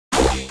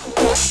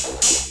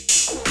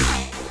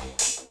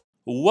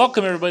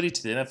Welcome everybody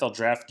to the NFL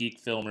Draft Geek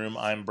Film Room.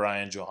 I'm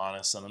Brian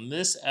Johannes, and on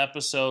this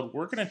episode,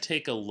 we're going to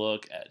take a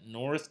look at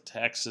North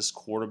Texas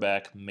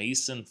quarterback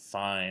Mason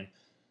Fine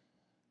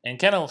and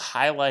kind of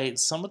highlight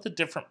some of the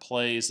different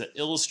plays that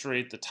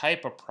illustrate the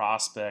type of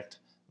prospect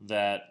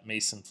that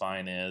Mason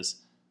Fine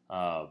is.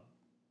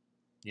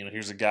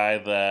 Here's a guy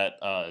that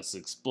has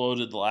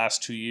exploded the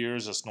last 2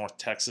 years as North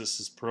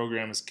Texas'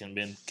 program has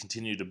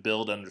continued to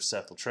build under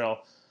Seth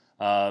Luttrell.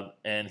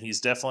 And he's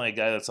definitely a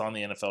guy that's on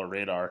the NFL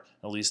radar,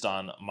 at least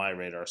on my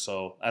radar.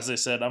 So, as I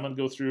said, I'm going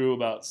to go through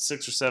about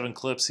 6 or 7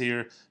 clips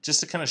here just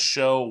to kind of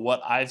show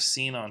what I've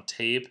seen on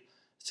tape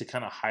to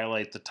kind of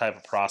highlight the type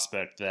of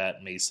prospect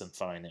that Mason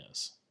Fine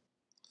is.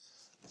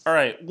 All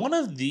right, one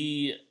of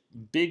the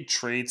big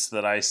traits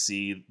that I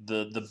see,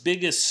 the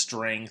biggest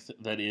strength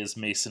that is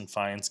Mason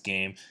Fine's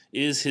game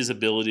is his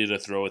ability to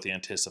throw with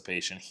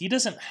anticipation. He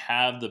doesn't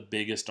have the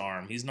biggest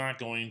arm. He's not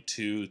going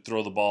to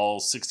throw the ball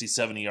 60,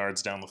 70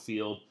 yards down the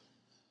field,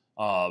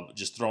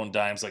 just throwing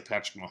dimes like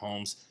Patrick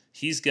Mahomes.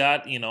 He's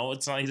got, he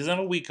doesn't have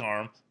a weak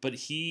arm, but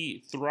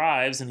he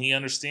thrives and he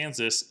understands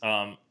this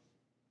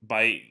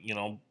by,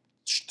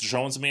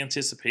 showing some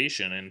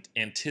anticipation and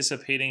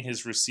anticipating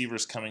his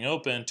receivers coming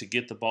open to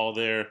get the ball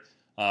there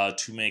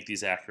to make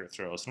these accurate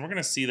throws. And we're going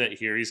to see that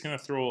here. He's going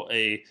to throw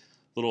a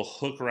little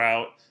hook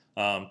route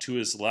to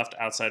his left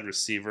outside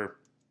receiver.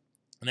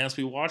 And as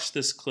we watch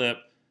this clip,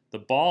 the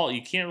ball,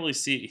 you can't really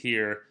see it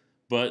here,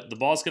 but the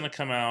ball's going to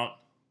come out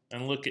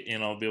and look at, be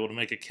able to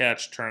make a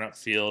catch, turn up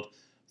field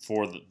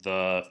for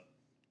the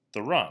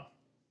run.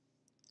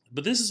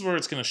 But this is where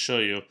it's going to show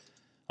you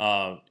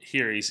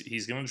here.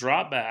 He's going to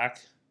drop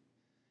back.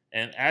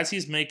 And as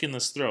he's making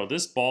this throw,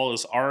 this ball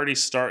is already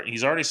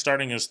he's already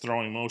starting his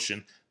throwing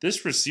motion.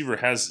 This receiver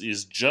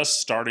is just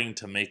starting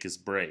to make his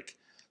break.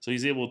 So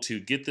he's able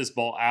to get this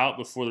ball out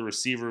before the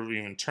receiver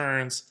even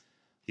turns.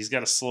 He's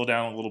got to slow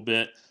down a little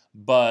bit,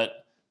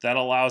 but that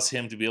allows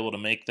him to be able to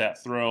make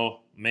that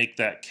throw, make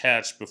that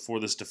catch before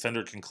this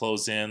defender can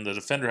close in. The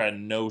defender had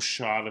no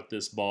shot at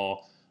this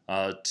ball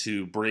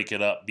to break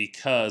it up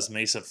because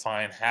Mason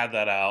Fine had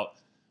that out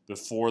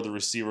before the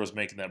receiver was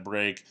making that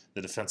break.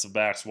 The defensive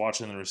back's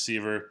watching the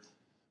receiver.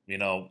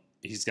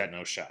 He's got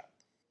no shot.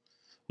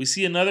 We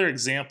see another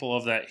example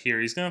of that here.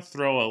 He's going to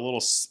throw a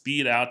little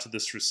speed out to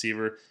this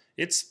receiver.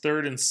 It's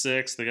 3rd and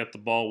 6. They got the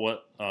ball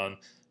on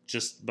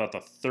just about the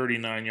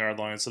 39-yard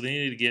line. So they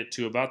need to get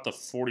to about the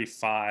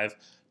 45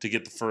 to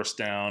get the first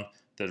down.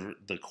 The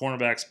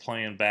cornerback's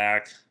playing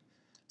back.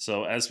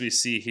 So as we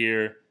see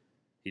here,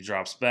 he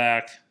drops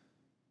back.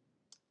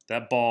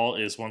 That ball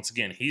is, once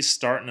again, he's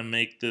starting to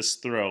make this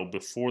throw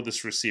before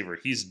this receiver.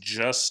 He's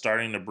just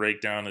starting to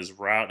break down his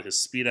route, his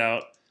speed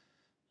out.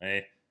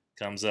 Okay,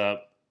 comes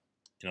up.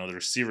 The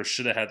receiver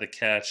should have had the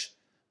catch.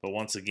 But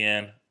once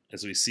again,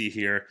 as we see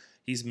here,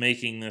 he's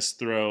making this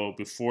throw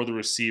before the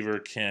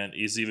receiver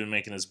is even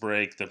making his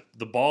break.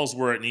 The ball's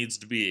where it needs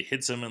to be. It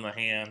hits him in the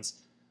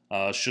hands.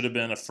 Should have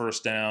been a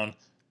first down.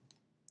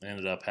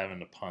 Ended up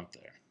having to punt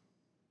there.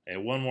 Okay,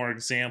 one more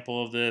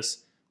example of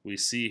this we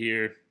see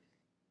here.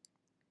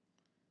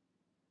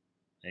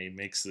 And he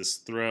makes this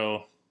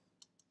throw.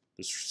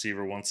 This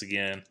receiver, once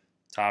again,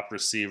 top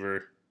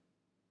receiver.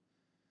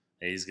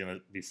 And he's going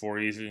to, before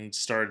he even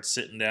started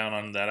sitting down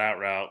on that out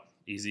route,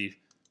 easy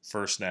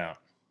first down.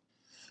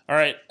 All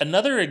right,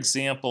 another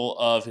example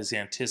of his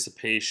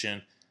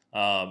anticipation.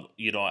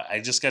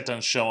 I just got done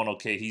showing,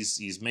 okay,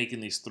 he's making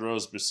these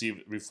throws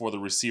before the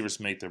receivers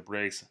make their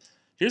breaks.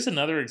 Here's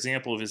another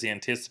example of his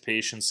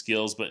anticipation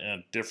skills, but in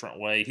a different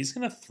way. He's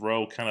going to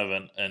throw kind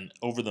of an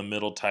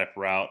over-the-middle type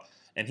route.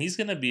 And he's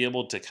going to be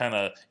able to kind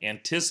of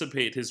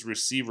anticipate his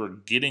receiver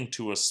getting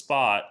to a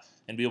spot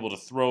and be able to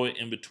throw it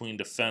in between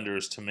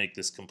defenders to make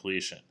this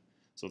completion.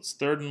 So it's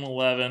 3rd and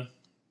 11.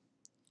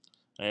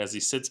 As he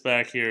sits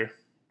back here,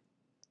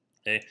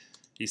 okay,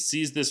 he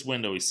sees this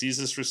window. He sees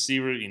this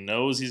receiver. He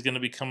knows he's going to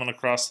be coming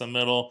across the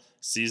middle.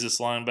 Sees this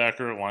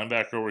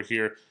linebacker over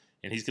here,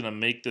 and he's going to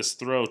make this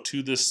throw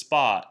to this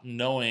spot,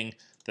 knowing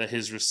that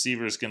his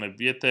receiver is going to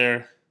get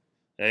there.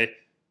 Okay,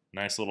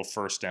 nice little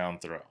first down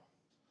throw.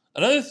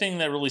 Another thing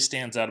that really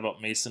stands out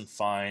about Mason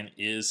Fine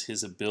is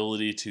his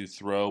ability to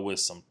throw with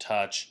some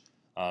touch.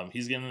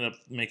 He's going to end up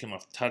making a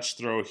touch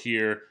throw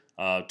here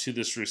to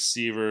this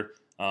receiver.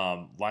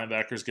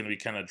 Linebacker's going to be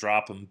kind of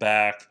dropping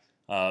back,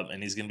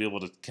 and he's going to be able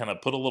to kind of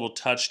put a little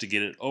touch to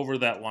get it over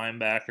that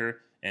linebacker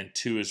and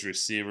to his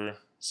receiver.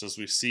 So as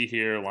we see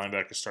here,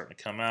 linebacker's starting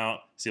to come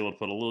out. He's able to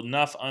put a little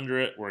enough under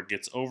it where it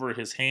gets over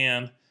his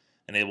hand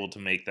and able to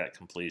make that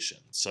completion.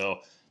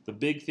 So the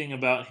big thing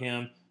about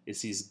him is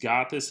he's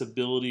got this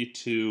ability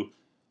to,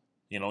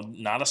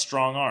 not a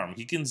strong arm.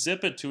 He can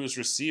zip it to his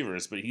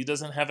receivers, but he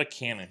doesn't have a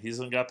cannon. He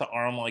hasn't got the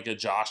arm like a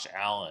Josh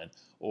Allen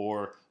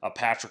or a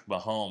Patrick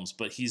Mahomes,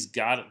 but he's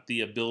got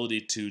the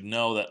ability to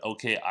know that,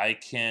 okay, I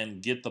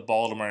can get the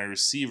ball to my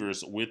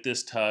receivers with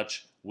this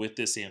touch, with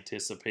this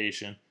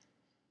anticipation.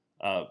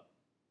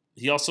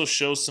 He also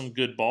shows some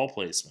good ball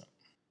placement.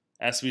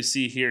 As we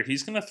see here,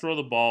 he's going to throw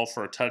the ball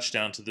for a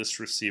touchdown to this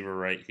receiver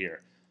right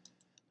here.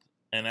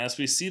 And as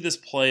we see this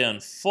play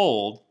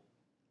unfold,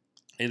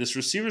 this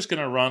receiver's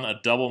going to run a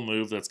double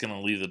move that's going to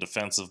leave the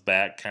defensive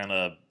back kind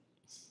of,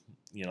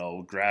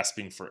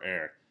 grasping for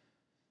air.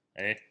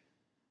 Okay?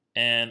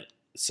 And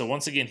so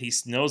once again, he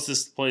knows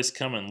this play's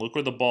coming. Look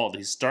where the ball,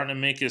 he's starting to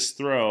make his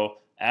throw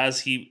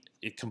as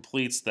it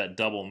completes that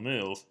double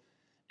move.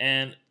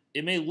 And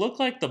it may look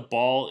like the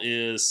ball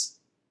is,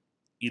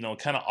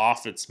 kind of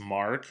off its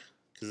mark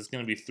because it's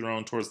going to be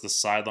thrown towards the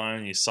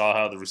sideline. You saw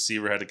how the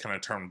receiver had to kind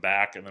of turn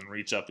back and then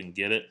reach up and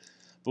get it.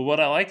 But what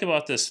I like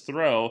about this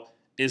throw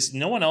is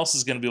no one else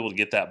is going to be able to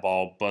get that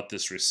ball but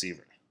this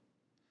receiver.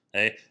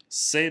 Okay?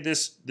 Say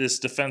this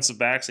defensive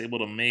back's able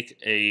to make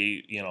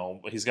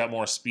he's got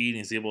more speed and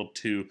he's able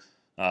to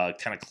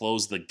kind of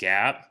close the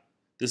gap.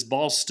 This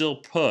ball's still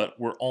put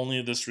where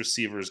only this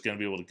receiver is going to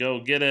be able to go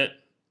get it.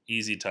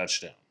 Easy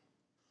touchdown.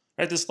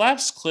 All right, this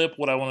last clip,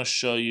 what I want to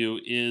show you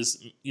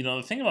is,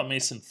 the thing about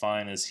Mason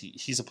Fine is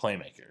he's a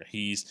playmaker.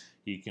 He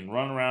can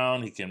run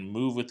around, he can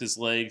move with his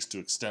legs to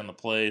extend the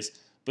plays,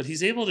 but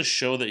he's able to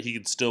show that he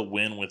can still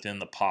win within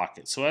the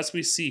pocket. So as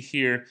we see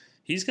here,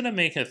 he's going to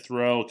make a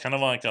throw kind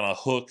of like on a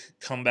hook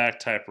comeback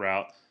type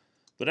route.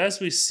 But as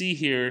we see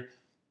here,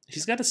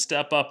 he's got to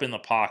step up in the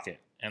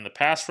pocket. And the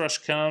pass rush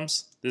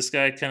comes. This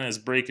guy kind of is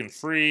breaking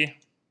free.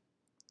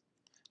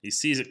 He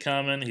sees it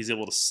coming. He's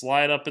able to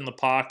slide up in the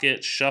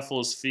pocket, shuffle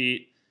his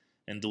feet,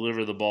 and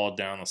deliver the ball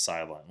down the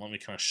sideline. Let me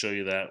kind of show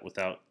you that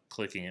without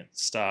clicking it.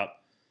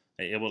 Stop.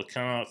 Able to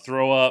kind of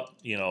throw up,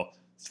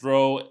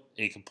 throw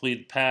a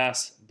completed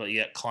pass, but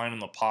yet climb in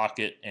the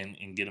pocket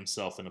and get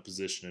himself in a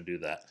position to do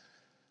that.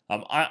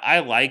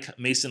 I like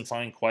Mason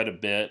Fine quite a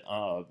bit.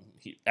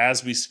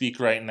 As we speak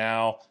right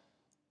now,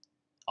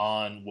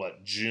 on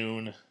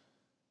June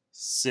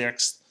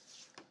 6th,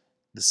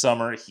 the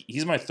summer,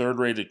 he's my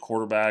third-rated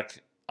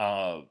quarterback.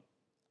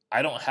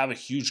 I don't have a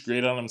huge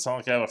grade on him. It's not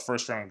like I have a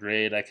first-round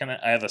grade. I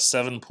have a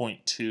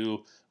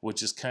 7.2,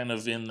 which is kind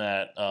of in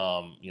that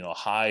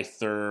high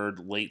third,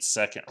 late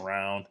second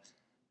round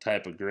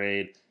type of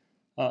grade.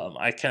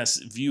 I kind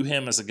of view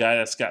him as a guy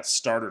that's got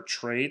starter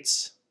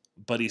traits,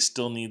 but he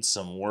still needs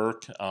some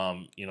work.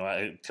 I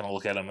kind of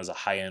look at him as a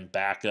high-end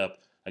backup,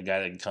 a guy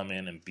that can come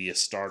in and be a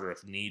starter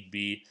if need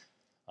be.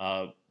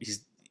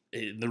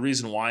 The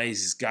reason why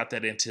is he's got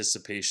that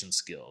anticipation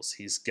skills.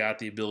 He's got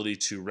the ability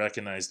to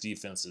recognize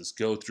defenses,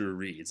 go through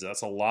reads.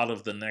 That's a lot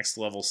of the next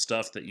level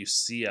stuff that you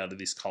see out of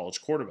these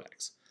college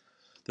quarterbacks.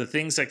 The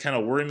things that kind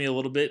of worry me a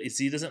little bit is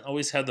he doesn't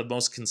always have the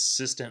most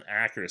consistent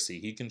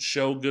accuracy. He can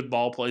show good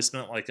ball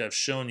placement like I've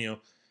shown you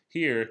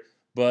here,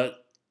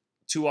 but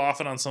too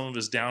often on some of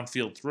his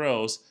downfield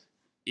throws,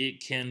 it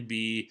can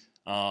be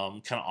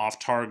kind of off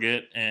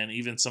target, and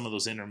even some of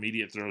those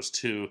intermediate throws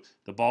too,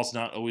 the ball's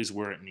not always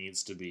where it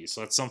needs to be.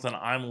 So that's something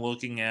I'm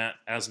looking at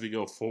as we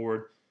go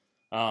forward.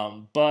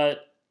 But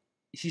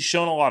he's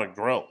shown a lot of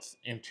growth.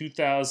 In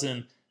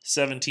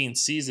 2017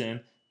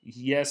 season,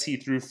 yes, he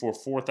threw for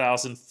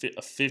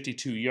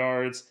 4,052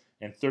 yards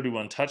and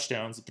 31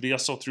 touchdowns, but he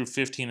also threw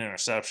 15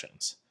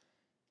 interceptions.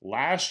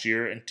 Last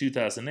year, in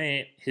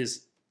 2008,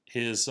 his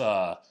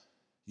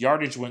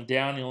yardage went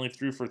down. He only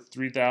threw for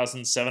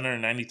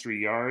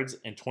 3,793 yards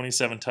and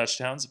 27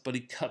 touchdowns, but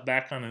he cut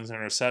back on his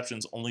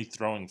interceptions, only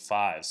throwing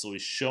 5. So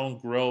he's shown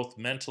growth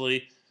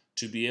mentally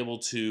to be able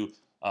to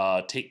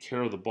take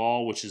care of the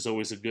ball, which is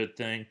always a good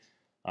thing.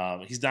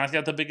 He's not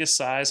got the biggest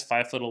size,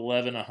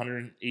 5'11",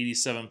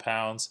 187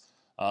 pounds.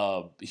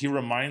 He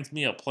reminds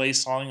me of play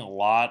calling a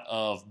lot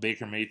of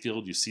Baker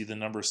Mayfield. You see the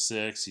number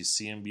 6. You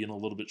see him being a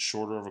little bit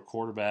shorter of a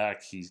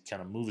quarterback. He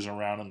kind of moves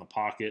around in the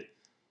pocket.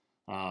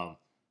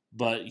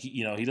 But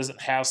he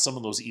doesn't have some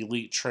of those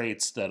elite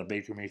traits that a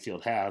Baker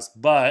Mayfield has.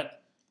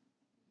 But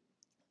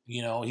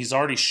he's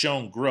already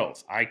shown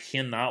growth. I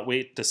cannot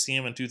wait to see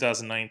him in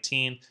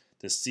 2019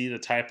 to see the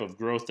type of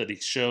growth that he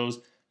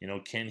shows.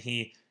 Can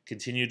he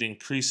continue to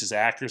increase his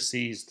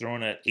accuracy? He's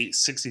thrown at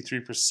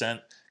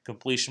 63%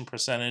 completion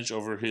percentage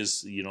over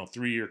his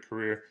 3-year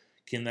career.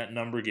 Can that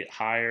number get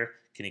higher?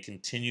 Can he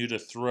continue to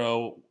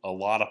throw a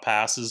lot of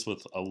passes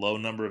with a low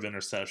number of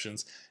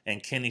interceptions?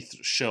 And can he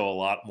show a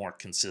lot more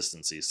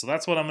consistency? So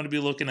that's what I'm going to be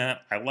looking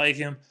at. I like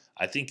him.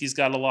 I think he's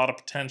got a lot of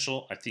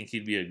potential. I think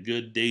he'd be a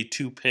good day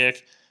 2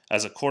 pick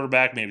as a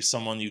quarterback, maybe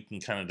someone you can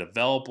kind of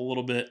develop a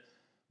little bit.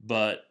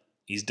 But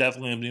he's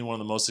definitely going to be one of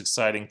the most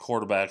exciting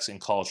quarterbacks in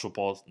college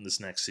football this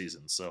next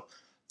season. So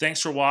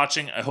thanks for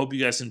watching. I hope you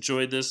guys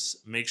enjoyed this.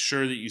 Make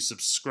sure that you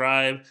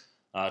subscribe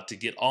to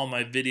get all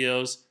my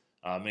videos.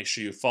 Make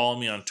sure you follow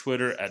me on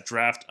Twitter at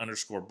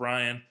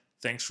draft_Brian.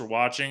 Thanks for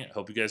watching. I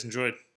hope you guys enjoyed.